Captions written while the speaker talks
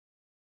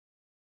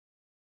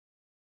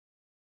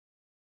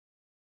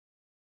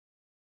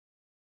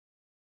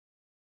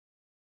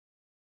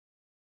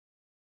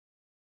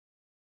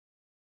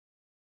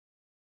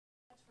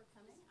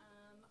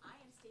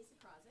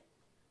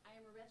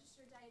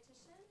registered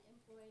dietitian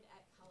employed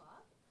at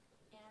Kellogg,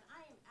 and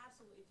I am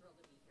absolutely thrilled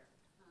to be here.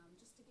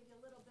 Just to give you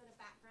a little bit of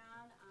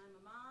background, I'm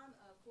a mom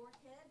of 4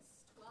 kids,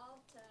 12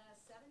 to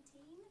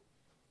 17,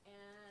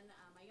 and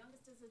my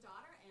youngest is a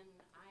daughter, and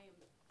I am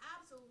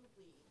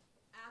absolutely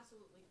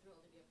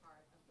thrilled to be a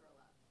part of Grow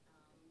Up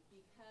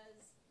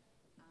because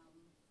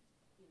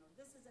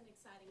this is an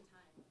exciting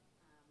time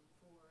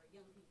for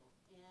young people.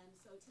 And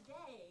so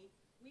today,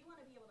 we want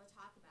to be able to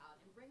talk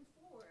about and bring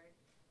forward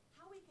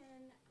how we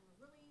can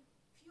really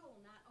fuel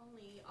not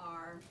only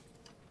our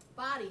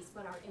bodies,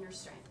 but our inner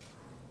strength.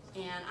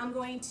 And I'm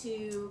going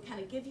to kind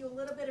of give you a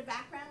little bit of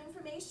background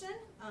information,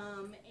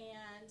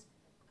 and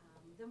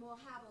then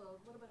we'll have a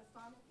little bit of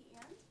fun at the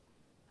end.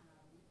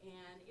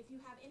 And if you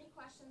have any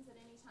questions at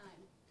any time,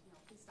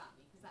 please stop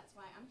me, because that's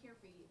why I'm here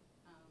for you.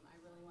 I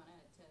really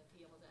wanted to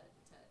be able to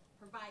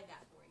provide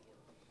that for you.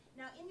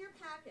 Now, in your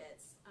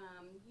packets,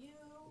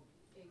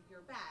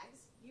 your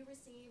bags, you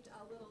received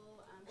a little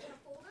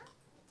folder,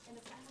 and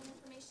it's got some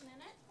information in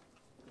it.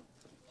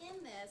 In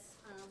this,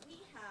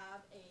 we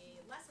have a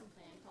lesson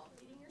plan called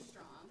Feeding Your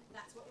Strong.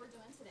 That's what we're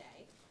doing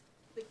today,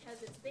 because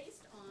it's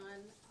based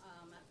on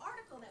an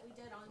article that we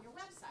did on your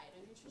website,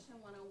 a Nutrition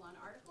 101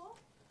 article.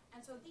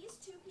 And so these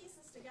two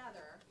pieces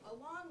together,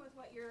 along with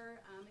what you're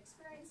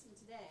experiencing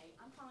today,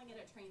 I'm calling it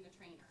a train the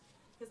trainer.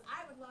 Because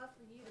I would love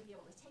for you to be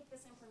able to take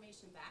this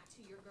information back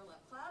to your Grow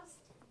Up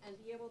clubs and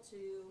be able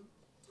to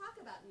talk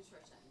about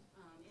nutrition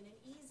in an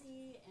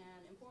easy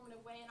and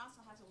informative way, and also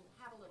have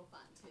a little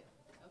fun too,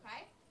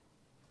 okay?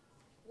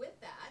 With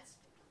that,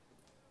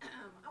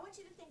 I want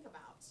you to think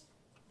about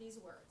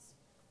these words: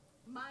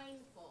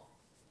 mindful,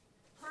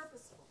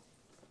 purposeful,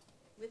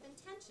 with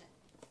intention.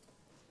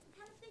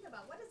 Kind of think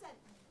about, what does that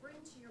bring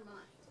to your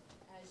mind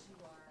as you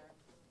are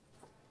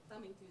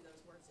thumbing through those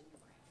words in your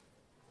brain?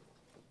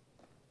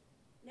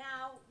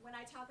 Now, when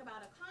I talk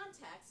about a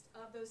context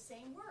of those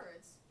same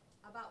words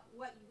about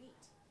what you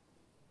eat,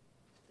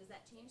 does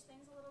that change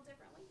things a little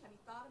differently? Have you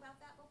thought about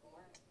that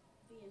before?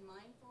 Being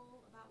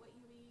mindful about what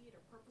you eat,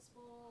 or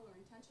purposeful, or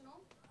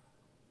intentional?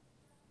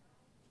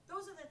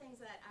 Those are the things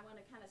that I want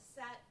to kind of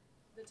set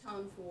the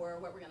tone for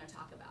what we're going to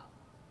talk about.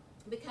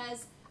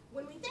 Because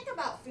when we think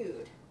about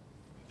food,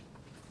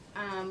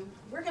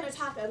 we're going to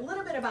talk a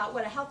little bit about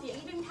what a healthy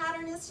eating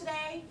pattern is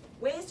today,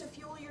 ways to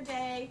fuel your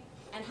day,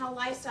 and how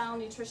lifestyle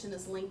nutrition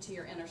is linked to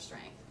your inner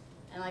strength.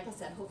 And like I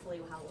said, hopefully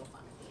we'll have a little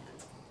fun at the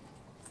end.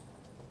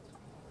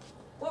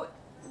 Well,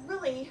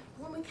 really,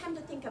 when we come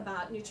to think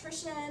about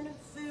nutrition,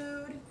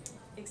 food,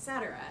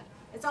 etc.,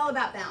 it's all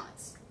about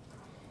balance.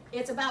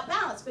 It's about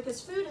balance because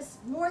food is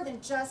more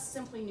than just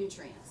simply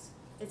nutrients.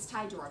 It's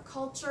tied to our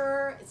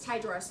culture, it's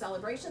tied to our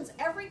celebrations.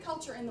 Every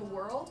culture in the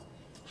world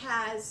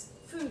has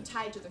food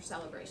tied to their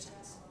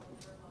celebrations.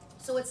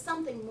 So it's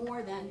something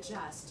more than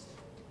just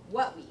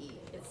what we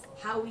eat. It's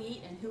how we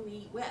eat and who we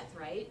eat with,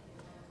 right?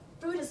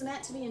 Food is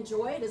meant to be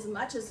enjoyed as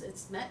much as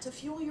it's meant to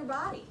fuel your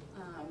body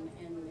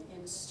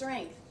and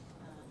strength.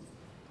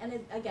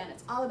 Again,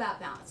 it's all about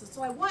balance. And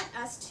so I want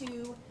us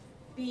to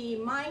be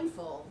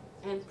mindful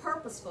and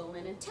purposeful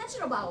and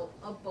intentional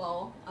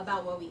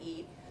about what we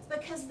eat,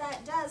 because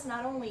that does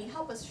not only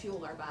help us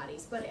fuel our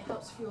bodies, but it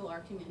helps fuel our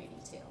community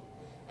too.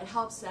 It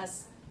helps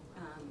us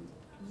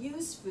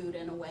use food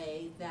in a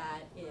way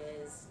that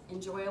is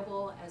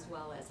enjoyable as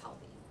well as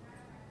healthy.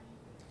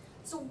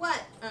 So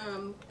what,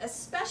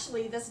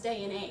 especially this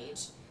day and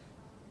age,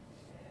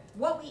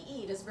 what we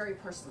eat is very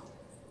personal.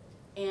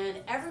 And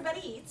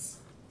everybody eats,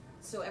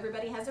 so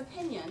everybody has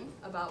opinion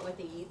about what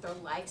they eat, their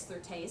likes, their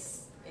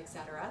tastes,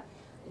 etc.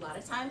 A lot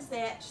of times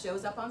that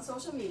shows up on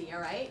social media,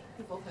 right?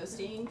 People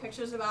posting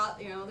pictures about,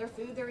 their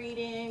food they're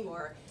eating,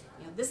 or,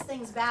 this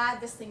thing's bad,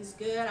 this thing's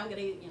good, I'm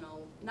gonna,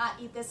 not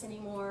eat this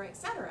anymore,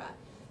 etc.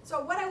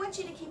 So what I want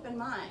you to keep in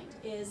mind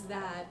is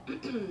that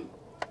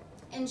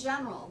in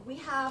general, we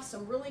have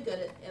some really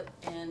good,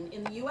 and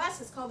in the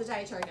US it's called the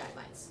Dietary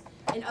Guidelines.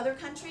 In other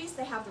countries,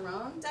 they have their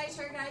own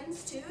dietary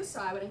guidance too, so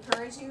I would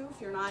encourage you,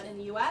 if you're not in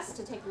the US,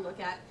 to take a look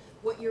at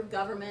what your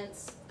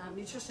government's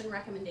nutrition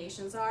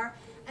recommendations are.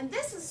 And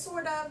this is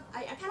sort of,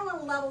 I kind of want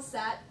to level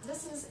set,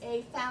 this is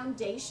a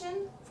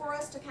foundation for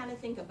us to kind of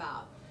think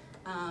about.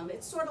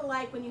 It's sort of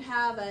like when you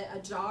have a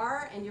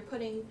jar and you're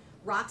putting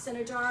rocks in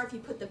a jar. If you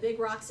put the big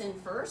rocks in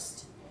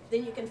first,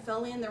 then you can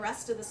fill in the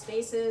rest of the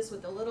spaces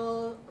with the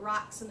little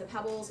rocks and the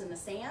pebbles and the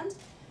sand.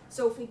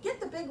 So if we get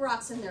the big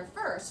rocks in there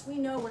first, we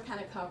know we're kind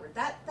of covered.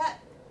 That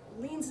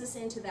leans us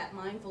into that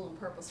mindful and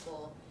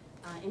purposeful,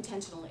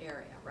 intentional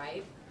area,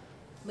 right?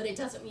 But it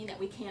doesn't mean that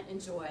we can't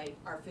enjoy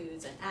our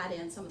foods and add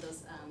in some of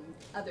those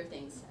other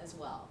things as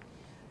well.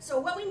 So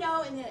what we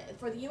know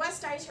for the US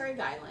Dietary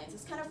Guidelines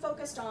is kind of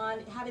focused on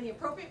having the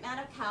appropriate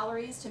amount of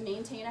calories to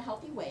maintain a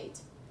healthy weight.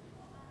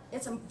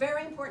 It's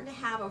very important to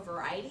have a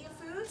variety of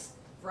foods,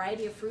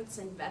 variety of fruits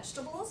and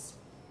vegetables.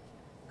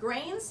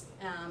 Grains,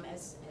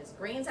 as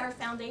grains are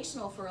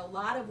foundational for a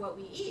lot of what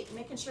we eat,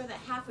 making sure that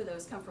half of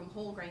those come from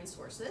whole grain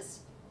sources.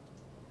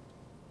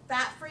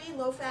 Fat-free,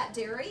 low-fat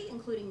dairy,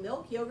 including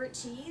milk, yogurt,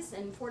 cheese,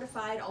 and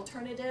fortified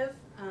alternative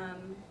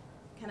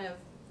kind of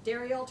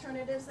dairy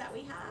alternatives that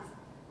we have.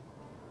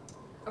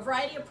 A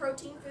variety of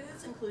protein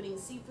foods, including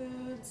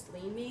seafoods,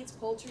 lean meats,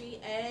 poultry,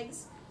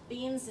 eggs,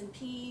 beans and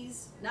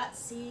peas, nuts,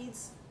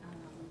 seeds,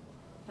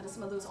 kind of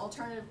some of those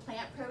alternative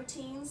plant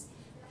proteins.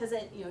 Because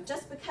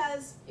just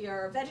because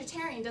you're a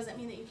vegetarian doesn't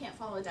mean that you can't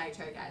follow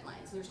dietary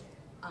guidelines. There's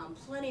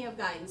plenty of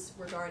guidance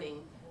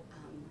regarding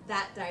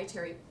that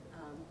dietary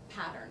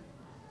pattern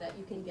that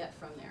you can get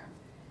from there.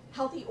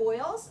 Healthy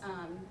oils,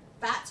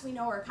 fats we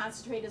know are a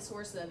concentrated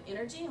source of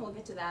energy, and we'll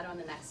get to that on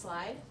the next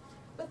slide.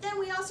 But then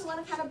we also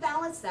want to kind of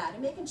balance that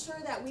and making sure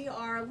that we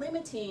are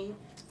limiting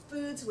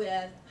foods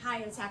with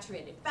high in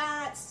saturated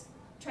fats,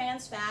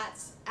 trans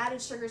fats,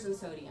 added sugars, and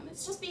sodium.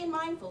 It's just being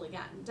mindful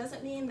again. It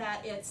doesn't mean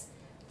that it's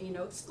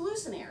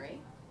exclusionary.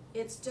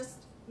 It's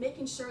just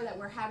making sure that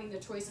we're having the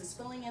choices,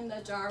 filling in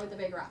the jar with the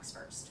big rocks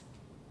first.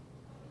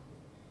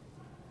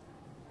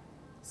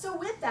 So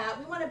with that,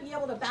 we want to be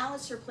able to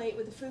balance your plate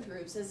with the food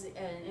groups, and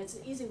it's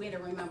an easy way to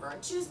remember.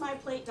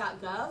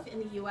 ChooseMyPlate.gov in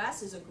the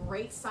US is a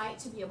great site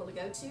to be able to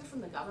go to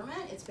from the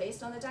government. It's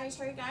based on the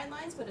dietary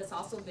guidelines, but it's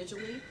also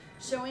visually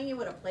showing you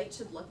what a plate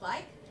should look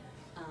like.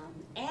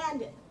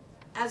 And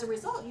as a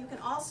result, you can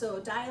also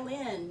dial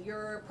in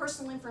your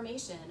personal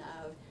information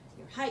of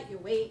your height, your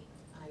weight,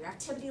 your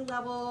activity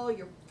level,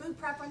 your food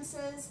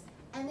preferences,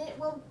 and it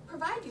will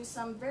provide you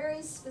some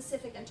very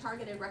specific and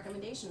targeted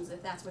recommendations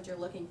if that's what you're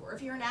looking for.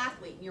 If you're an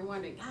athlete and you're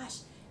wondering, gosh,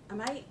 am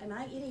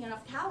I eating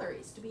enough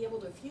calories to be able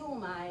to fuel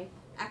my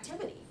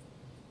activity?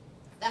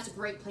 That's a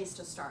great place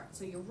to start.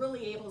 So you're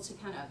really able to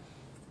kind of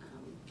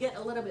get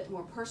a little bit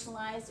more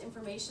personalized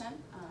information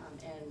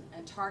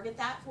and target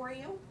that for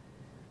you.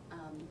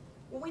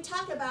 When we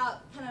talk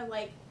about kind of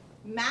like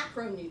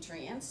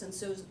macronutrients, and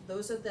so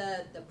those are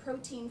the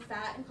protein,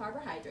 fat, and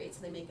carbohydrates.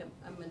 They make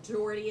a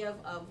majority of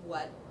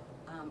what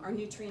our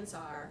nutrients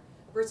are,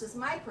 versus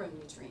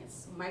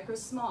micronutrients, micro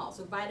small,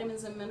 so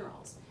vitamins and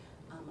minerals.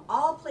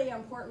 All play an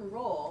important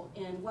role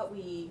in what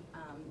we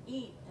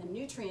eat and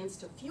nutrients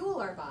to fuel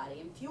our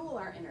body and fuel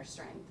our inner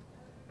strength.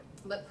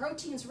 But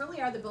proteins really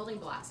are the building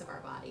blocks of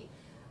our body.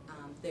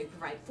 They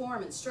provide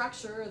form and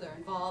structure, they're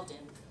involved in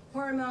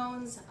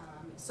hormones,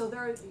 so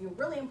they're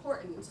really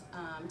important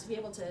to be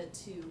able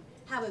to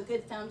have a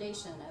good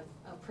foundation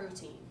of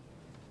protein.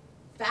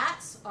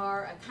 Fats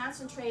are a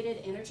concentrated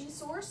energy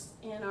source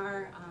in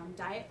our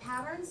diet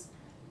patterns.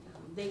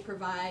 They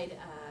provide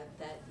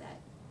that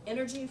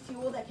energy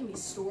fuel that can be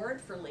stored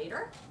for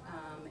later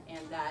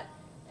and that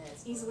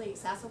is easily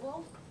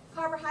accessible.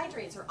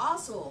 Carbohydrates are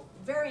also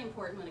very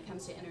important when it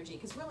comes to energy,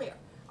 because really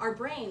our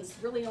brains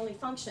really only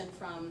function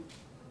from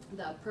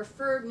the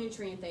preferred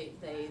nutrient.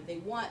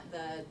 They want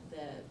the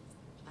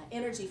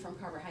energy from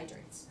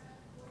carbohydrates.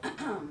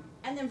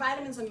 And then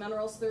vitamins and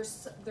minerals,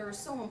 they're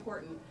so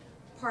important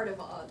part of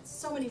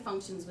so many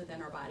functions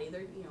within our body.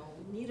 They're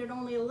needed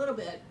only a little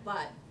bit,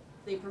 but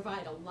they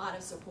provide a lot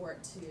of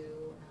support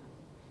to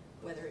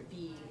whether it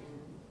be in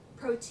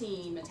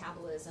protein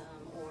metabolism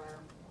or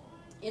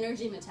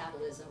energy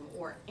metabolism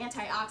or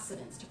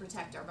antioxidants to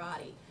protect our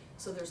body.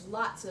 So there's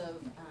lots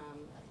of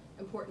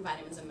important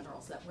vitamins and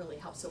minerals that really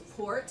help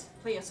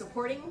play a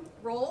supporting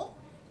role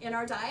in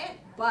our diet,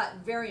 but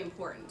very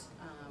important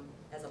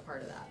as a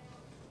part of that.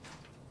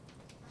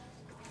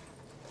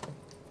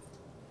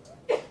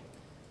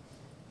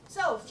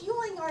 So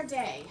fueling our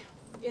day,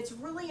 it's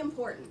really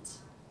important.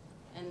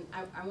 And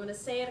I want to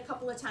say it a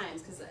couple of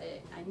times because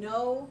I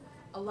know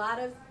a lot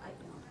of,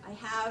 I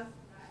have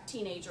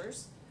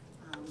teenagers.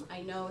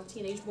 I know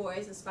teenage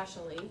boys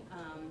especially.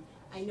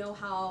 I know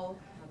how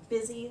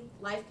busy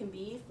life can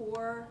be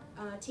for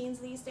teens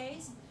these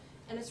days.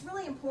 And it's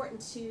really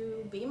important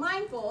to be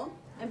mindful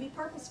and be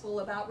purposeful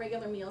about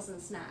regular meals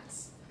and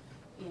snacks.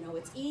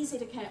 It's easy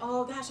to kind of,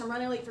 oh gosh, I'm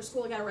running late for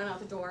school, I gotta run out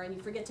the door, and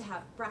you forget to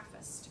have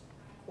breakfast.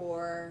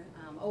 Or,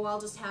 oh,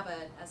 I'll just have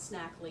a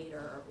snack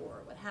later,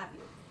 or what have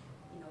you.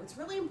 It's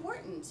really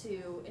important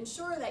to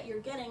ensure that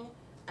you're getting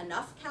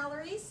enough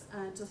calories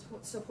to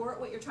support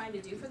what you're trying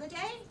to do for the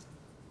day,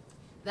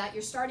 that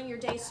you're starting your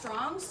day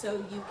strong so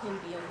you can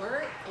be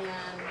alert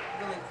and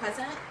really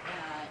present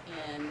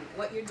in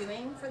what you're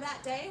doing for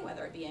that day,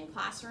 whether it be in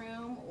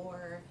classroom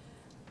or,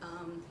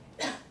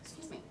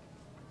 excuse me.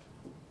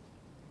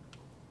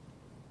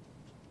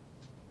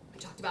 I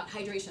talked about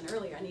hydration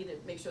earlier. I need to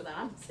make sure that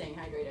I'm staying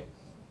hydrated.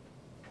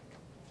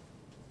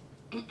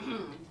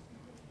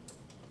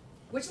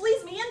 Which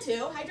leads me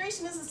into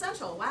hydration is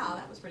essential. Wow,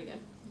 that was pretty good.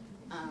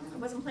 I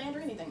wasn't planned or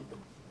anything.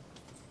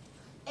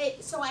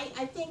 So I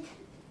think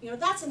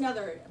that's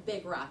another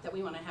big rock that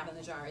we want to have in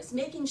the jar, is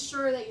making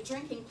sure that you're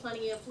drinking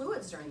plenty of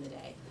fluids during the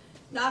day.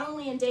 Not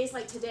only in days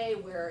like today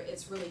where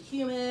it's really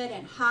humid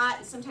and hot,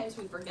 and sometimes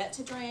we forget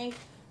to drink,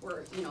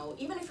 or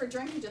even if you're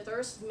drinking to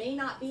thirst may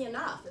not be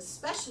enough,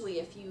 especially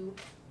if you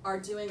are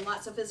doing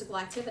lots of physical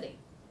activity.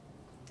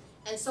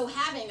 And so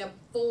having a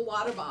full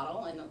water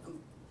bottle, and I'm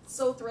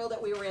so thrilled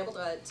that we were able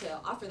to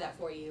offer that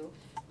for you,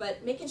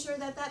 but making sure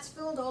that that's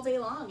filled all day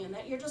long and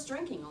that you're just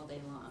drinking all day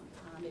long.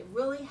 It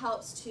really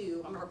helps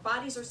to, our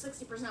bodies are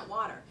 60%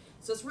 water,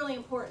 so it's really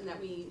important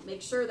that we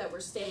make sure that we're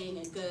staying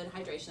in good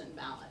hydration and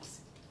balance.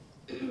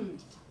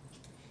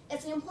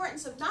 it's the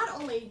importance of not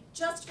only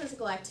just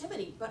physical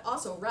activity, but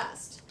also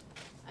rest.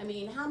 I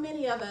mean, how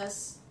many of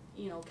us,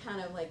 you know,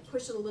 kind of like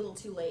push it a little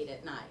too late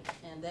at night,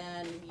 and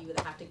then you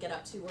either have to get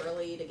up too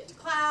early to get to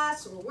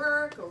class or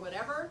work or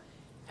whatever,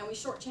 and we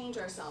shortchange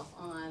ourselves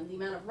on the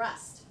amount of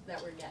rest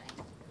that we're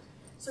getting.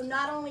 So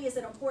not only is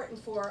it important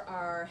for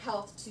our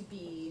health to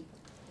be,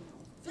 you know,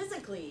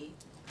 physically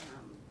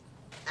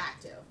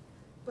active,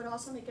 but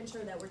also making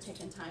sure that we're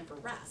taking time for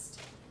rest.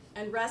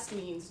 And rest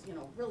means, you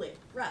know, really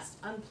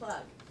rest,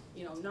 unplug,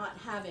 you know, not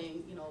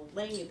having, you know,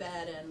 laying in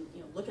bed and,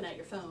 you know, looking at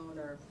your phone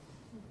or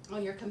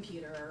on your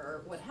computer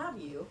or what have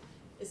you.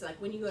 It's like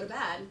when you go to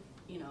bed,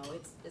 you know,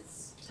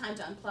 it's time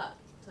to unplug,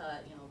 to,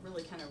 you know,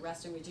 really kind of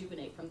rest and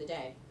rejuvenate from the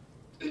day.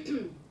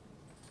 And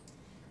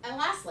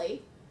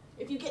lastly,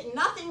 if you get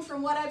nothing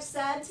from what I've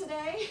said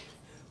today,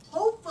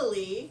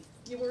 hopefully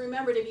you will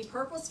remember to be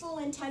purposeful,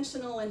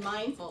 intentional, and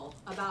mindful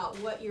about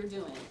what you're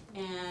doing.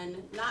 And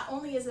not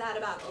only is that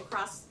about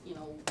across, you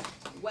know,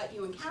 what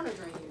you encounter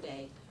during your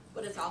day,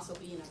 but it's also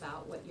being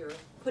about what you're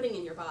putting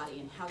in your body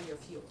and how you're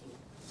fueling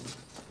it.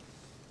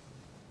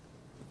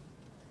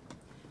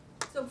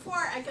 So before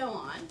I go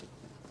on,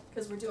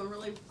 because we're doing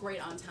really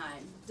great on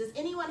time, does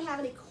anyone have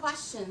any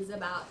questions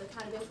about the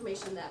kind of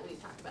information that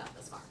we've talked about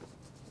thus far?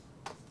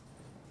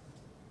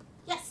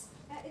 Yes?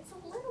 It's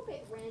a little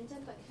bit random,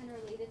 but kind of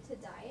related to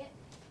diet.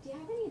 Do you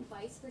have any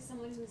advice for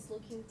someone who's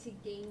looking to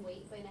gain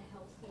weight but in a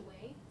healthy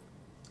way?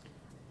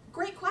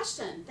 Great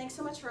question. Thanks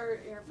so much for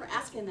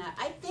asking that.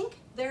 I think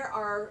there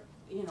are,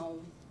 you know,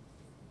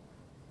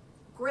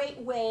 great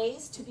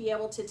ways to be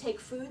able to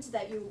take foods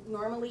that you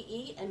normally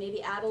eat and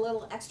maybe add a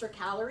little extra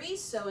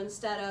calories. So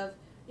instead of,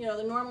 you know,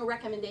 the normal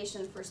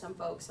recommendation for some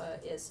folks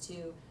is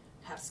to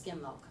have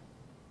skim milk.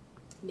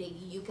 Maybe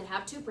you could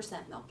have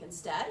 2% milk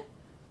instead.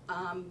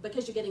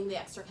 Because you're getting the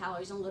extra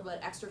calories and a little bit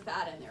extra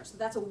fat in there. So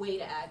that's a way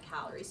to add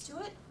calories to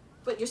it,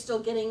 but you're still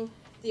getting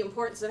the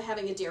importance of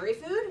having a dairy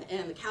food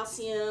and the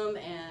calcium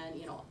and,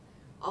 you know,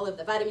 all of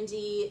the vitamin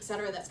D, et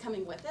cetera, that's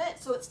coming with it.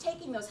 So it's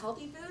taking those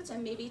healthy foods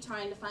and maybe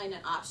trying to find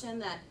an option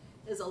that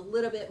is a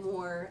little bit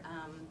more,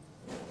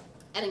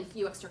 adding a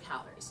few extra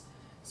calories.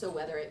 So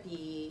whether it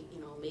be,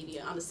 you know, maybe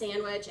on the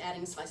sandwich,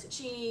 adding a slice of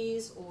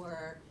cheese,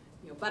 or,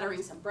 you know,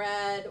 buttering some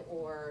bread,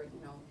 or,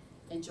 you know,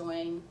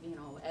 enjoying, you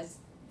know, as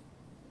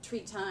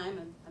treat time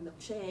and a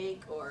milkshake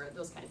or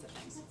those kinds of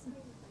things. That's great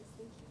advice,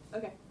 thank you.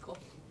 Okay, cool.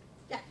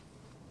 Yeah.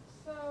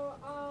 So,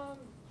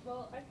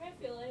 well, I kind of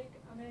feel like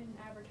I'm in an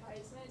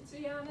advertisement, to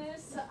be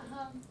honest.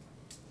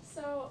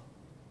 So,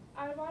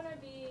 I want to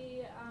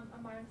be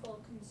a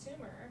mindful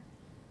consumer.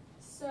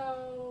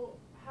 So,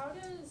 how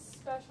does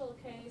Special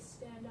K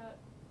stand up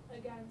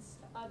against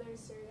other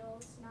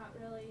cereals, not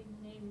really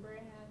name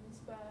brands,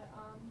 but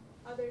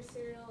other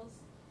cereals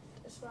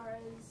as far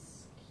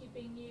as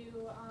keeping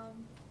you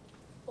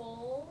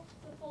full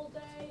the full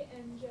day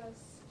and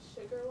just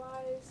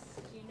sugar-wise?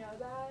 Do you know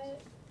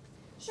that?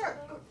 Sure.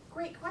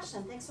 Great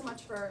question. Thanks so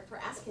much for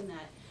asking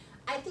that.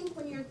 I think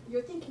when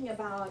you're thinking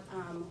about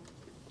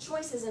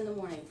choices in the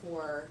morning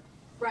for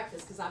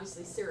breakfast, because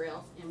obviously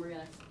cereal, and we're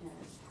going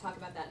to talk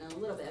about that in a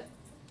little bit,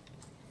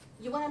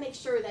 you want to make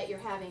sure that you're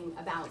having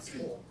a balanced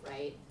bowl,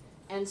 right?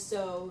 And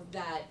so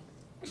that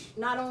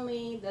not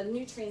only the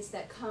nutrients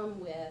that come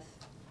with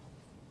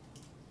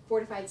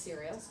fortified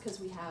cereals,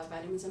 because we have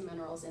vitamins and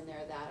minerals in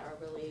there that are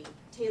really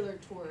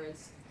tailored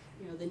towards,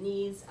 you know, the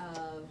needs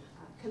of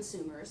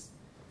consumers.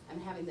 I'm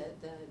having the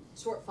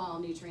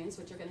shortfall nutrients,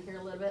 which you're going to hear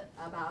a little bit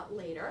about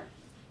later.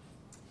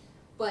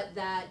 But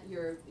that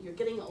you're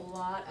getting a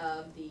lot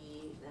of the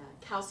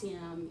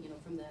calcium, you know,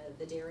 from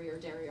the dairy or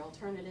dairy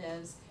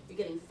alternatives. You're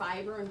getting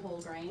fiber and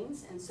whole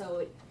grains, and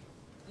so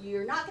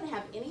you're not going to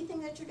have anything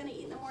that you're going to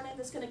eat in the morning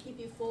that's going to keep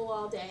you full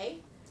all day.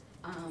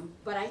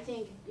 But I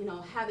think, you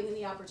know, having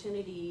the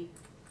opportunity,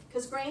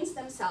 because grains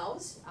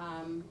themselves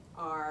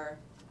are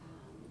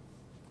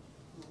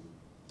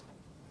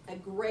a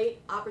great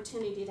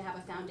opportunity to have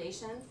a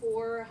foundation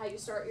for how you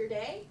start your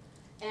day.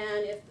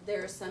 And if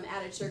there's some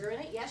added sugar in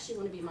it, yes, you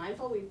want to be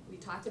mindful. We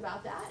talked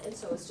about that, and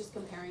so it's just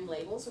comparing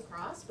labels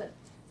across. But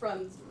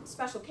from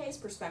Special K's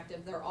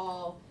perspective, they're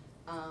all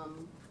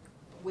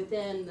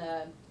within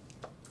the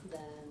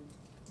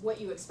what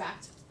you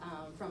expect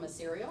from a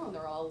cereal, and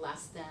they're all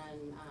less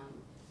than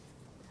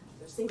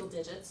they're single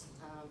digits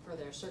for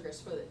their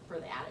sugars, for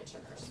the added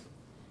sugars.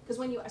 Because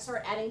when you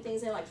start adding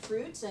things in like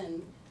fruits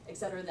and et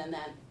cetera, then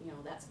that, you know,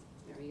 that's,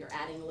 you know, you're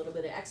adding a little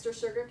bit of extra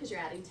sugar because you're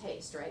adding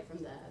taste, right,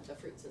 from the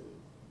fruits and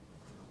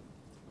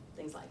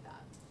things like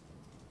that.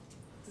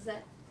 Does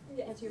that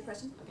answer your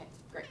question? Okay,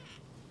 great.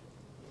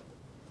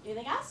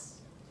 Anything else?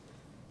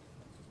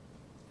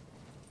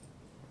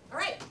 All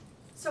right,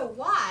 so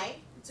why,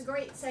 it's a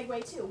great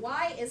segue too,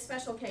 why is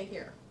Special K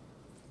here?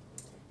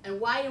 And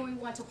why do we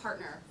want to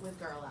partner with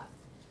Girl Up?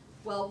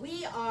 Well,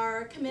 we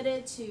are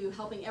committed to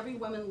helping every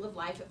woman live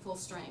life at full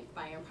strength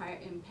by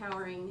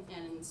empowering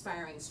and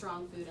inspiring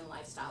strong food and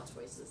lifestyle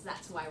choices.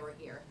 That's why we're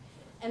here.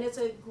 And it's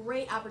a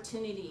great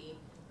opportunity,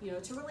 you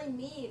know, to really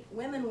meet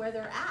women where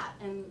they're at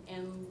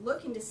and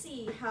looking to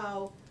see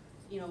how,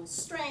 you know,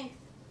 strength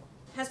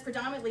has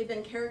predominantly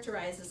been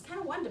characterized as kind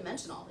of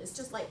one-dimensional. It's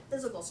just like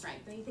physical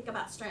strength, and you think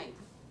about strength,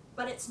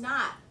 but it's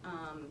not.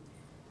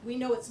 We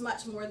know it's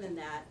much more than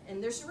that,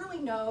 and there's really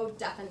no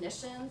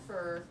definition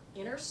for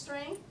inner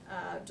strength,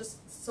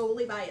 just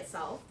solely by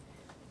itself.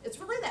 It's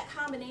really that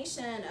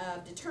combination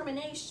of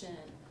determination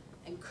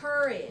and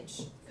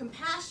courage,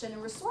 compassion,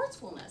 and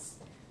resourcefulness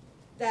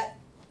that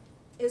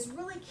is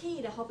really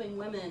key to helping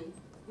women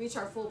reach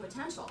our full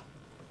potential.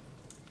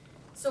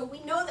 So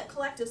we know that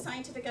collective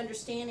scientific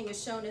understanding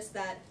has shown us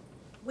that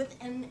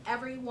within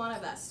every one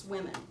of us,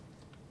 women,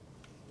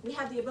 we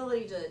have the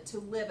ability to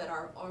live at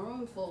our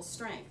own full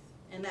strength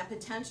and that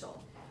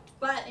potential.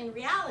 But in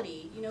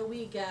reality, you know,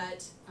 we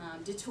get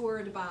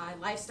detoured by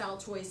lifestyle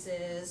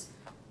choices,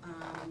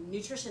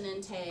 nutrition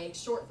intake,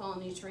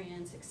 shortfall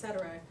nutrients,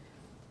 etc.,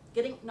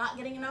 not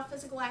getting enough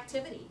physical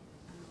activity.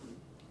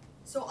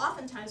 So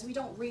oftentimes we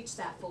don't reach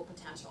that full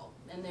potential,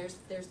 and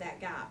there's that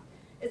gap.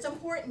 It's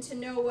important to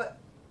know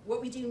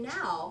what we do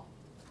now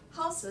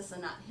helps us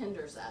and not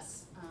hinders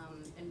us,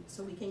 and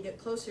so we can get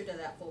closer to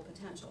that full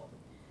potential.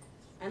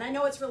 And I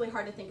know it's really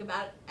hard to think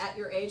about at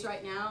your age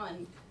right now,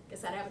 and like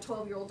I said, I have a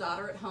 12-year-old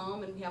daughter at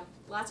home, and we have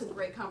lots of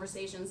great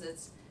conversations.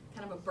 It's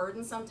kind of a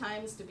burden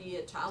sometimes to be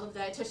a child of a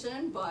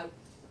dietitian, but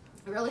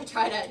I really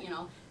try to, you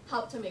know,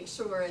 help to make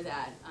sure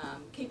that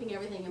keeping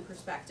everything in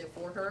perspective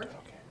for her.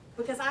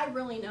 Because I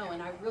really know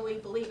and I really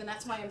believe, and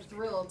that's why I'm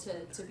thrilled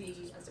to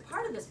be as a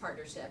part of this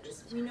partnership,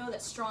 is we know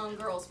that strong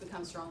girls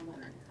become strong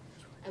women.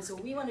 And so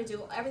we want to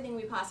do everything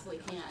we possibly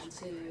can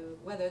to,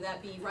 whether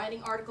that be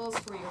writing articles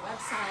for your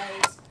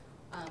website,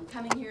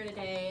 coming here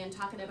today and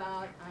talking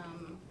about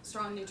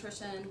strong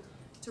nutrition,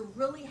 to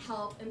really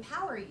help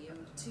empower you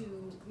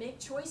to make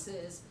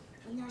choices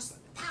when there's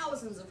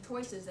thousands of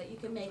choices that you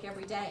can make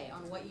every day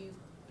on what you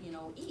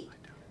eat.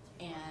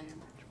 And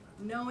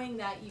knowing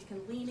that you can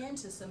lean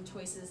into some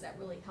choices that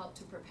really help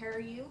to prepare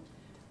you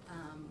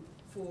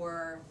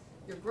for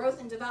your growth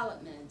and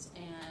development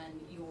and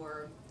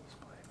your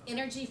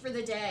energy for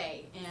the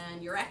day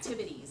and your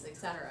activities,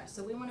 etc.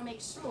 So we want to make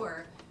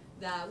sure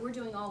that we're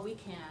doing all we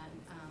can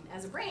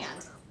as a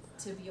brand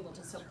to be able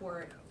to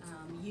support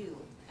you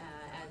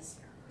as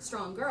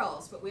strong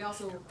girls, but we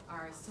also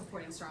are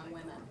supporting strong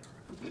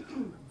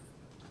women.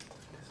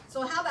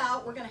 So how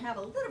about we're going to have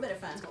a little bit of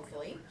fun,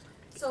 hopefully.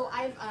 So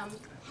I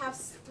have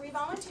 3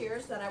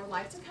 volunteers that I would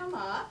like to come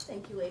up.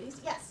 Thank you,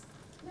 ladies. Yes?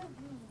 No.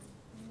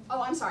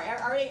 Oh, I'm sorry.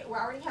 We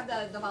already have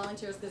the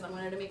volunteers because I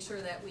wanted to make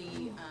sure that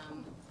we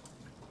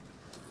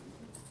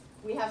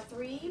have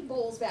 3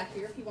 bowls back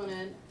here if you want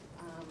to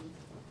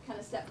kind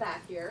of step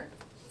back here.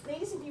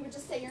 Ladies, if you would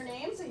just say your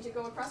name so you could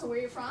go across and where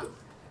you're from.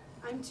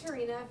 I'm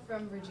Tarina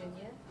from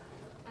Virginia.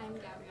 I'm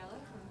Gabriella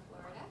from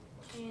Florida.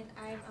 And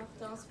I'm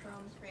Afdals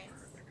from France.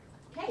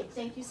 Okay,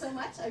 thank you so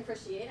much. I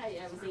appreciate it.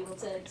 I was able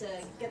to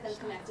get them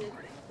connected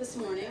this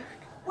morning.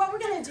 What we're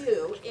going to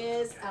do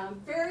is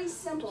very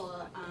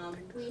simple.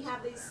 We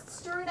have these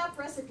stirred up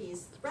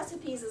recipes.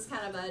 Recipes is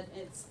kind of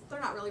they're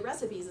not really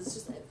recipes, it's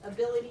just an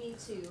ability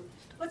to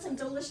put some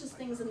delicious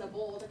things in the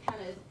bowl to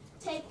kind of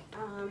take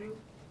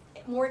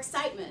more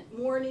excitement,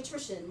 more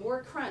nutrition,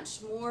 more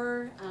crunch,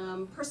 more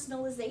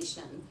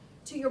personalization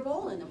to your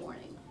bowl in the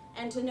morning,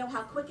 and to know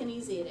how quick and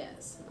easy it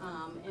is.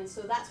 And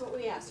so that's what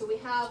we have. So we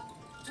have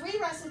 3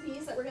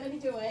 recipes that we're going to be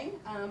doing.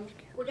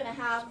 We're going to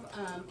have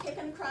Kick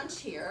and Crunch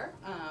here,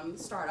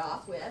 start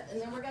off with, and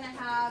then we're going to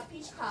have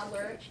Peach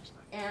Cobbler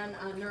and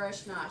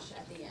Nourish Nosh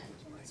at the end.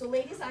 So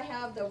ladies, I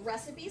have the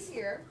recipes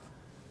here,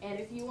 and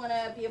if you want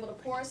to be able to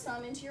pour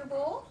some into your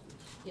bowl,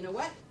 you know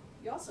what?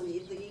 You also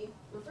need the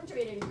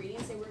refrigerated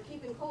ingredients that we're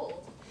keeping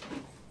cold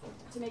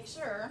to make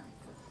sure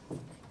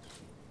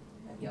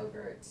that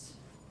yogurt.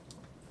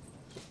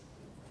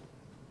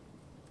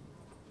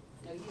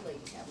 No, you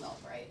ladies have milk,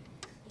 right?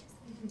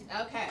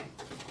 Okay,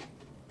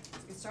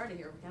 let's get started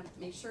here. We have to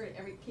make sure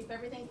keep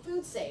everything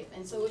food safe.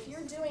 And so if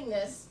you're doing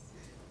this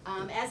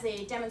as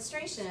a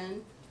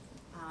demonstration,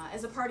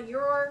 as a part of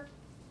your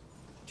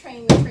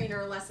train the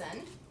trainer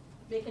lesson,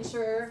 making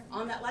sure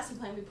on that lesson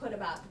plan we put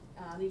about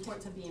the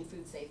importance of being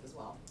food safe as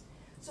well.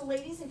 So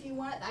ladies, if you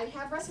want, I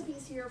have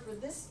recipes here for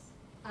this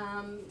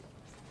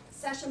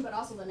session, but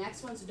also the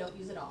next one, so don't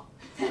use it all.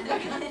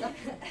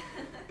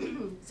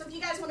 So if you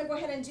guys want to go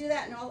ahead and do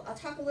that, and I'll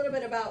talk a little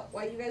bit about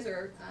why you guys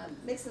are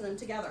mixing them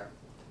together.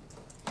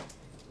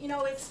 You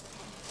know, it's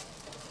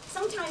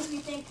sometimes we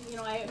think, you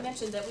know, I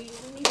mentioned that we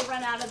need to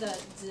run out of the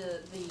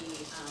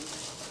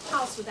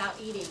house without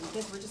eating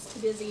because we're just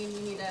too busy and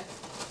we need to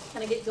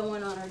kind of get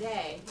going on our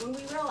day. When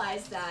we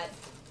realize that,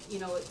 you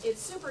know,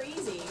 it's super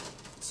easy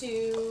to,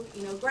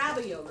 you know, grab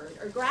a yogurt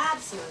or grab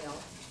cereal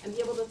and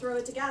be able to throw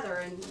it together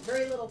in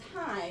very little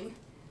time,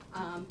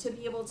 to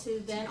be able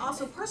to then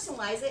also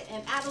personalize it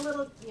and add a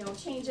little, you know,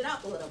 change it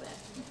up a little bit.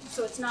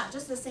 So it's not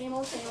just the same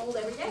old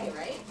every day,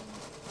 right?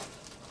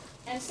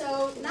 And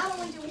so not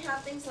only do we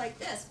have things like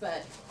this,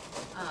 but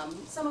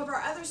some of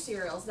our other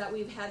cereals that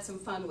we've had some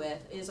fun with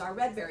is our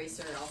red berry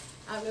cereal.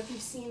 I don't know if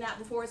you've seen that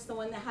before. It's the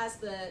one that has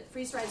the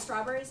freeze-dried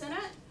strawberries in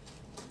it.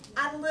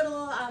 Add a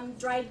little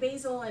dried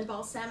basil and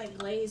balsamic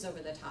glaze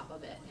over the top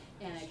of it.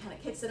 and it kind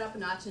of kicks it up a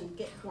notch and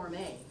get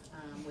gourmet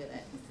with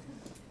it.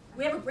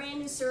 We have a brand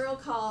new cereal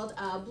called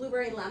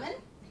Blueberry Lemon,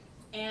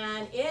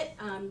 and it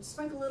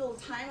sprinkle a little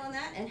thyme on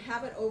that and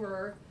have it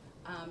over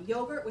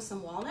yogurt with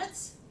some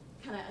walnuts.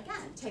 Kind of,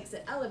 again, takes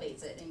it,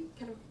 elevates it, and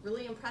kind of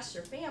really impress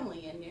your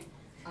family and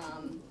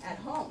at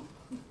home.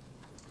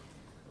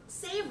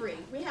 Savory.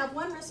 We have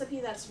one recipe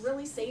that's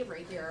really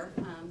savory here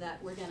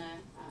that we're gonna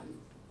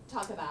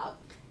talk about,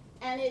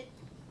 and it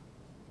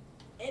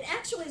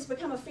actually has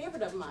become a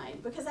favorite of mine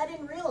because I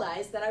didn't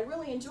realize that I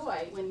really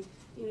enjoy when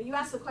you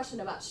ask the question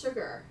about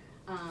sugar.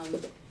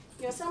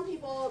 Some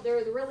people,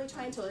 they're really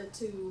trying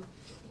to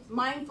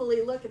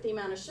mindfully look at the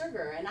amount of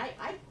sugar, and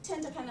I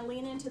tend to kind of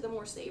lean into the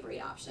more savory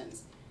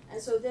options.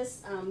 And so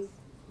this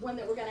one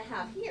that we're going to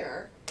have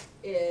here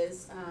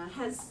has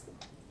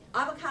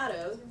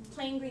avocado,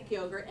 plain Greek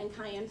yogurt, and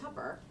cayenne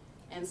pepper,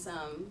 and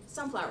some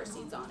sunflower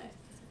seeds on it.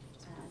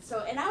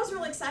 And I was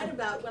really excited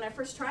about it when I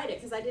first tried it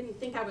because I didn't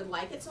think I would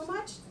like it so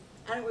much,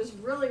 and it was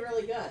really,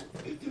 really good.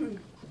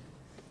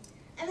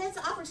 And it's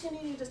an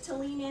opportunity to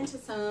lean into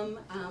some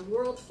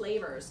world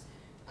flavors.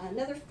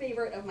 Another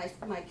favorite of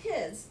my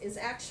kids is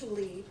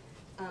actually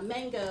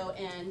mango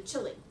and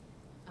chili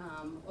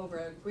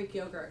over Greek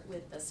yogurt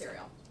with the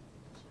cereal.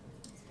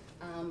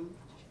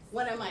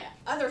 One of my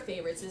other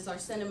favorites is our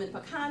cinnamon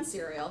pecan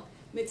cereal.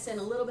 Mix in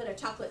a little bit of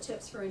chocolate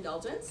chips for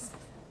indulgence,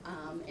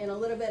 and a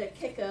little bit of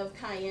kick of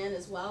cayenne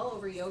as well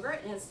over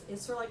yogurt, and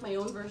it's sort of like my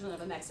own version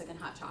of a Mexican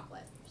hot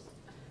chocolate.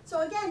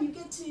 So again, you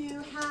get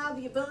to have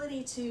the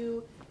ability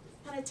to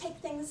kind of take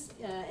things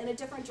in a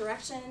different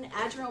direction,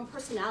 add your own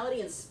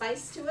personality and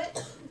spice to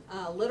it,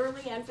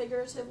 literally and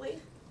figuratively.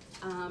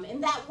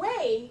 In that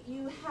way,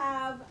 you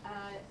have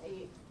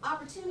an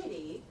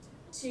opportunity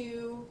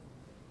to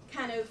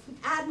kind of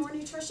add more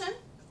nutrition,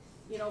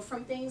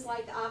 from things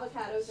like the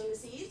avocados and the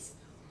seeds,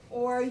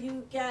 or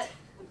you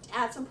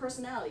add some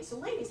personality. So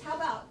ladies, how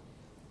about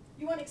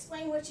you want to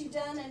explain what you've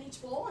done in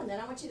each bowl, and then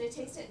I want you to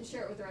taste it and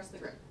share it with the rest of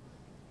the group.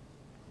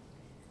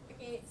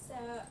 Okay, so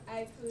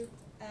I put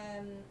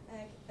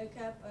a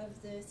cup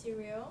of the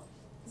cereal,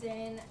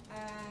 then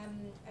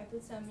I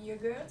put some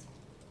yogurt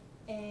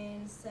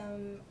and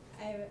some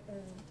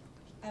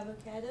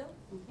avocado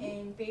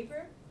and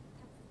pepper.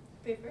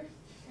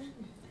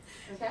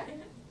 Okay.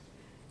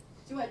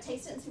 Do you want to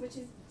taste it and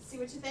see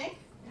what you think?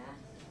 Yeah.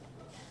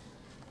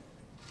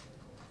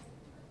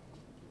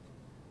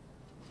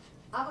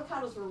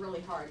 Avocados were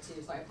really hard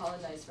too, so I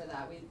apologize for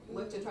that. We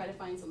looked to try to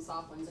find some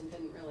soft ones and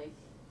couldn't really.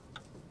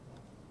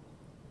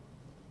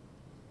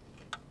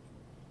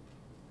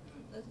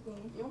 That's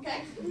good.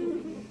 Okay.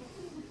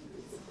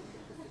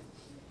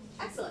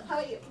 Excellent. How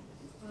about you?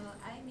 Well,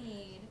 I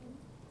made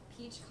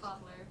peach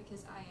cobbler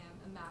because I am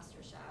a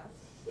master chef.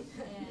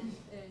 And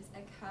there's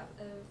a cup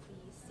of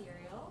the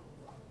cereal,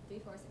 3/4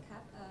 a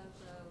cup of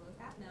the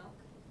low-fat milk,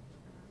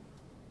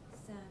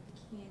 some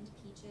canned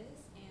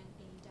peaches, and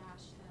a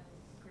dash of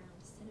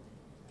ground cinnamon.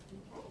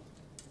 Okay.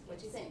 What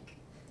do you think?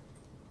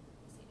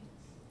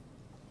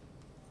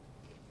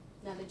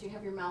 Now that you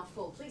have your mouth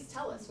full, please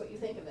tell us what you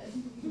think of it.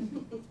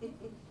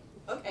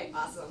 Okay,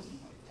 awesome.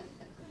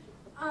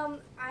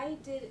 I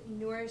did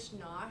Nourish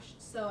Nosh,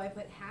 so I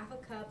put half a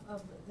cup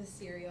of the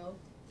cereal,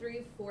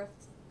 3/4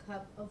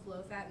 cup of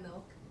low-fat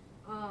milk,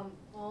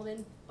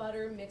 almond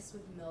butter mixed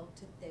with milk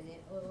to thin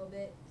it a little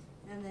bit,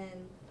 and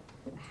then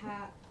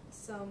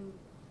some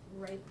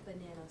ripe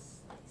banana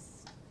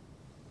slice.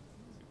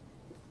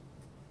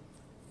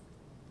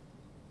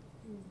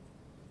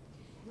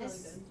 Really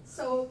good.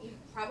 So you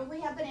probably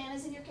have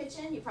bananas in your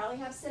kitchen. You probably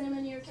have cinnamon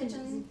in your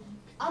kitchen.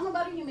 Almond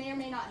butter you may or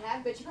may not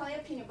have, but you probably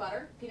have peanut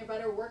butter. Peanut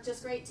butter will work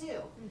just great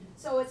too.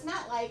 So it's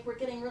not like we're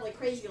getting really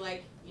crazy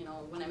like,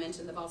 when I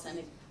mentioned the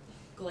balsamic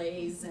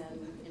glaze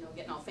and,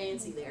 getting all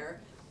fancy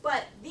there.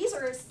 But these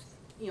are,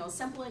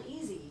 simple and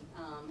easy.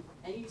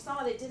 And you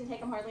saw that it didn't take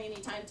them hardly any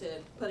time to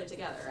put it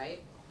together,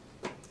 right?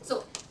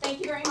 So thank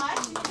you very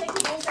much. You can take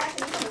the bowls back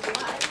and eat them if you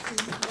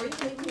like. Or you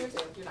can leave them here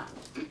too if you're not.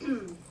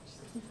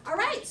 All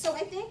right, so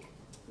I think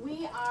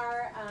we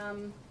are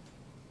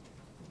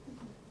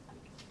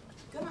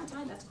good on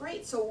time. That's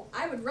great. So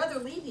I would rather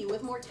leave you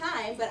with more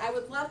time, but I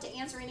would love to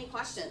answer any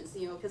questions,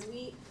 because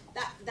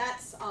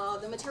that's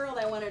the material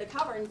that I wanted to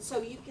cover. And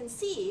so you can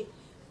see,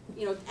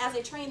 as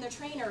a train the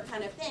trainer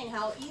kind of thing,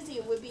 how easy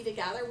it would be to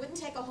gather. It wouldn't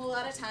take a whole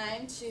lot of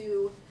time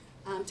to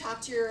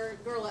talk to your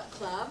Girl Up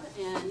Club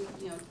and,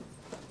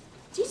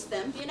 teach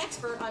them, be an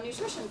expert on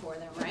nutrition for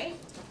them, right?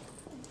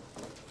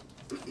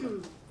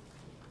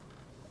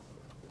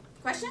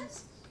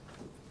 Questions?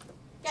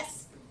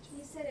 Yes?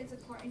 You said it's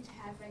important to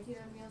have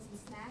regular meals and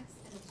snacks,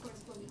 and of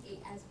course what we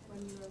ate as when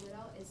we were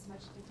little is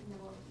much different than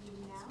what we're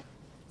eating now.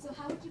 So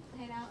how would you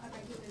plan out a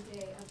regular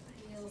day of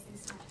meals and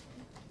snacks?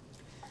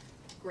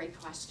 Great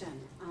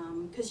question.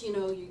 Because,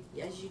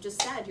 as you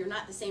just said, you're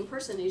not the same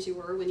person as you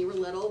were when you were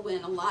little,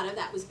 when a lot of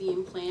that was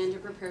being planned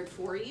and prepared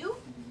for you.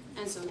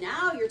 And so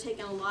now you're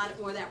taking a lot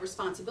more of that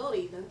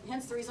responsibility.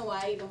 Hence the reason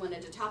why I even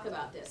wanted to talk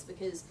about this,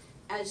 because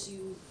as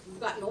you've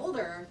gotten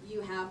older,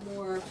 you have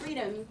more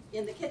freedom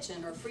in the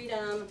kitchen, or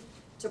freedom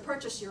to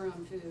purchase your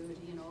own food,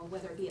 you know,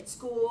 whether it be at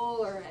school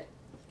or at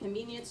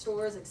convenience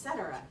stores,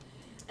 etc.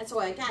 And so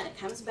again, it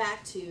comes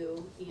back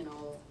to, you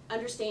know,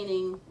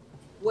 understanding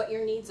what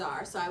your needs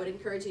are. So I would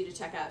encourage you to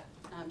check out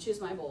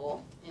Choose My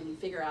Bowl and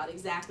figure out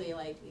exactly,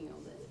 like, you know,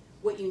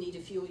 what you need to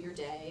fuel your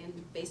day,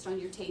 and based on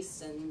your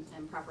tastes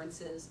and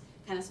preferences,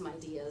 kind of some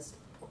ideas.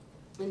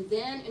 And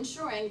then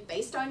ensuring,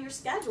 based on your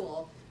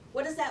schedule,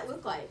 what does that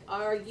look like?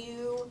 Are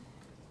you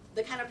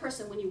the kind of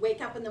person, when you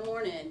wake up in the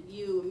morning,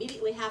 you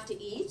immediately have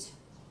to eat,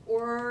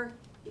 or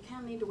you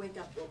kind of need to wake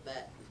up a little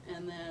bit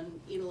and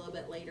then eat a little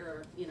bit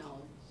later, you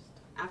know,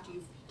 after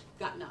you've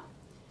gotten up?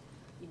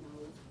 You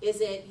know,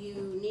 is it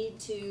you need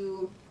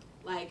to,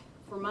 like,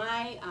 for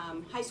my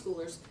high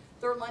schoolers,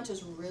 their lunch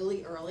is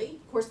really early.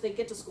 Of course, they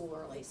get to school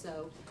early,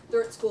 so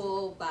they're at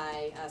school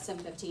by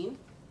 7:15,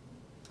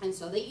 and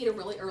so they eat a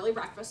really early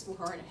breakfast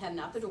before heading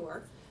out the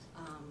door.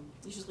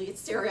 Usually it's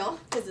cereal,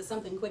 because it's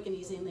something quick and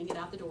easy and they get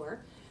out the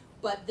door.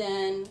 But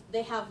then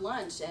they have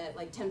lunch at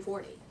like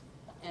 10:40,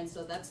 and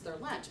so that's their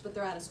lunch, but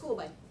they're out of school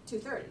by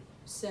 2:30.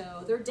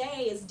 So their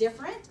day is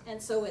different,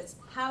 and so it's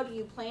how do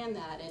you plan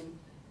that, and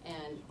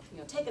you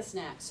know, take a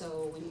snack.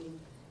 So when it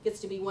gets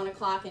to be 1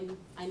 o'clock and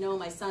I know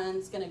my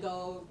son's gonna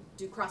go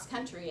do cross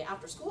country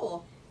after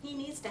school, he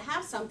needs to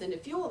have something to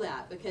fuel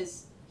that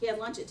because he had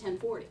lunch at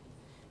 10:40.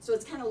 So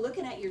it's kind of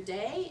looking at your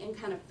day and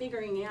kind of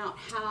figuring out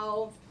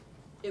how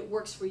it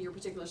works for your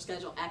particular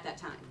schedule at that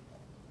time.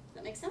 Does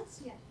that make sense?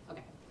 Yeah.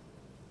 Okay.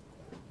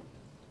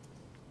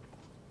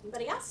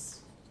 Anybody else?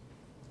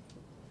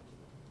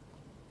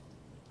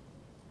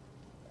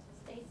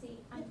 Stacey,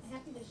 I'm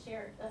happy to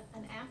share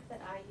an app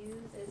that I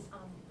use is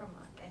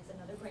it's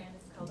another brand.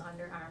 It's called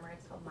Under Armour.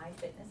 It's called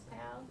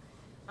MyFitnessPal.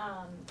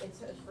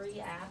 It's a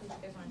free app if you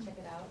guys want to check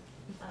it out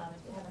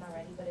if you haven't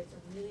already. But it's a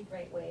really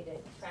great way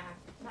to track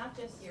not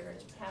just your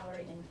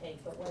calorie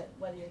intake, but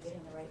whether you're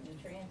getting the right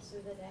nutrients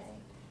through the day.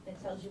 It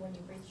tells you when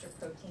you've reached your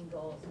protein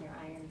goals and your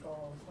iron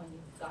goals, when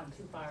you've gone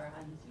too far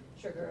on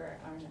sugar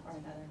or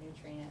another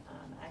nutrient.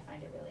 I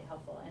find it really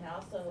helpful, and it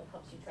also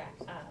helps you track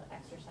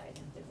exercise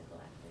and physical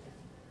activity.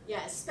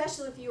 Yeah,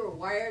 especially if you are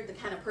wired, the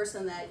kind of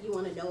person that you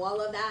want to know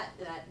all of that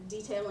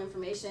detailed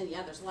information.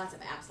 Yeah, there's lots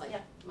of apps like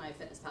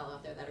MyFitnessPal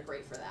out there that are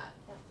great for that.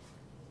 Yep.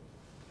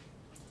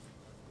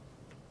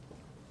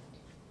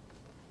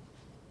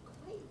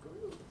 Great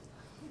group.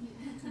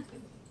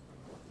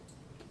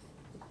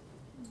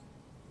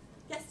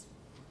 Yes?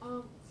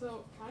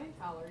 So counting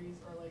calories,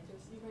 or like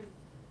just even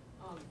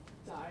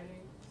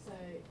dieting,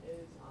 say,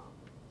 is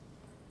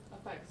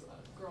affects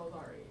girls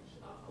our age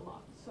a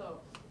lot.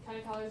 So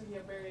counting calories can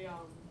get very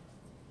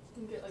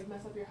can get like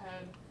mess up your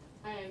head,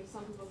 and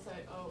some people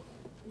say, oh,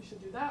 you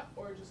should do that,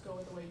 or just go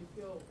with the way you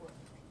feel, or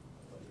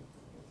what do you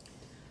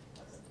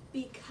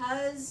think?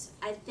 Because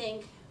I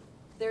think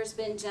there's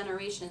been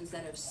generations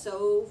that have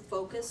so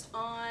focused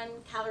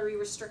on calorie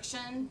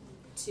restriction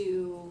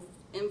to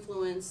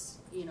influence,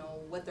 you know,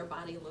 what their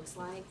body looks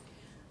like.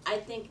 I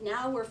think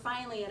now we're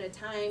finally at a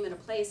time and a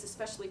place,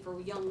 especially for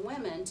young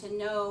women, to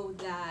know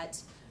that,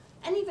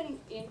 and even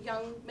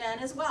young men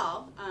as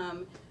well,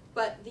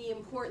 but the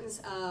importance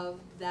of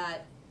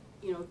that,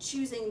 you know,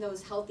 choosing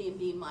those healthy and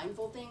being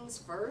mindful things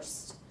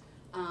first.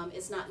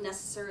 It's not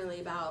necessarily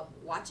about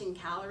watching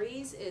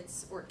calories,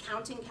 or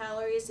counting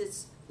calories,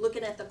 it's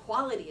looking at the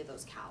quality of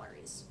those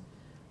calories.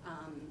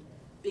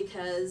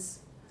 Because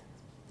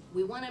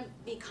we want to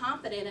be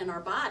confident in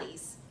our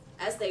bodies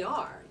as they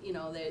are, you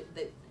know,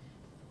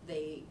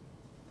 you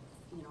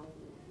know,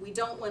 we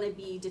don't want to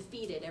be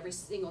defeated every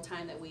single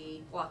time that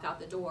we walk out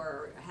the door,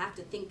 or have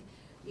to think,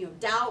 you know,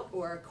 doubt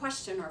or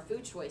question our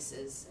food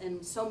choices,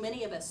 and so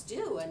many of us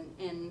do,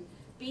 and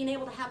being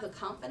able to have the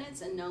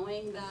confidence and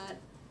knowing that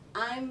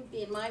I'm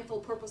being mindful,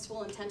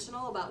 purposeful,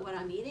 intentional about what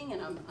I'm eating,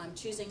 and I'm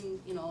choosing,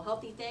 you know,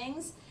 healthy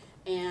things,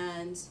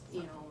 and,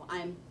 you know,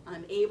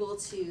 I'm able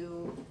to,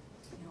 you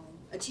know,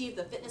 achieve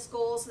the fitness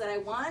goals that I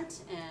want,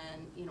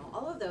 and, you know,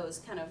 all of those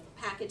kind of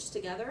packaged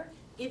together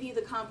give you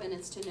the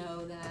confidence to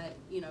know that,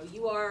 you know,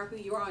 you are who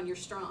you are and you're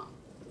strong.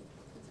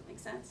 Does that make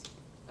sense?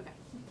 Okay.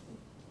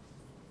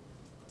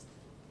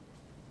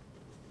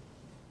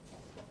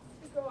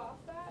 To go off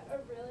that, a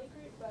really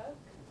great book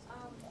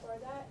for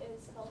that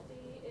is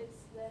Healthy is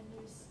the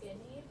New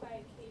Skinny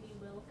by Katie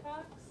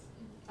Wilcox.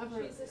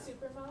 She's a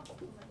super mom. Oh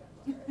my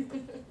god,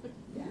 love her.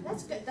 Yeah,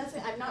 that's good. That's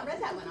good. I've not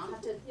read that one. I'll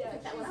have to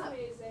pick that one up.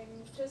 She's amazing.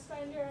 Just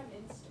find her on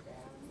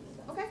Instagram.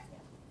 So, Okay. Yeah.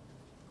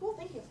 Cool,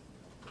 thank you.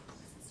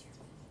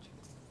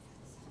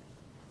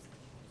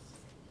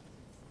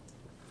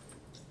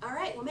 All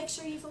right, well, make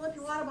sure you fill up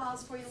your water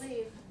bottles before you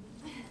leave.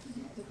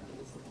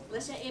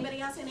 Unless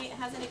anybody else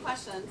has any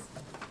questions.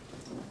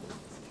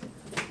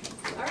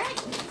 All right,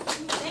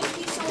 thank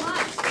you so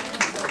much.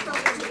 I'm so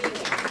thrilled to be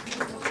here.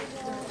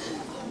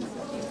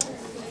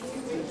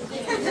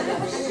 Yeah, that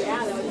was it.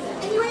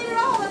 And you ate it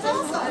all, that's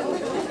awesome.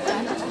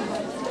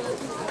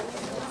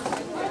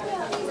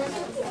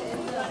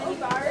 Any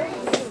bars?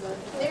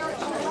 They're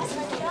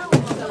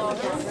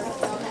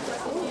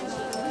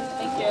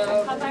Thank you.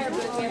 I'll buy our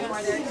booth here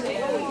more there too.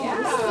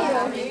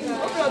 Yeah.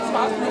 We'll go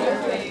talk to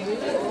you.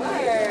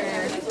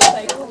 Sure.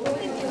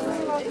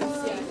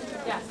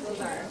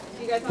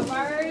 guys on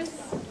board?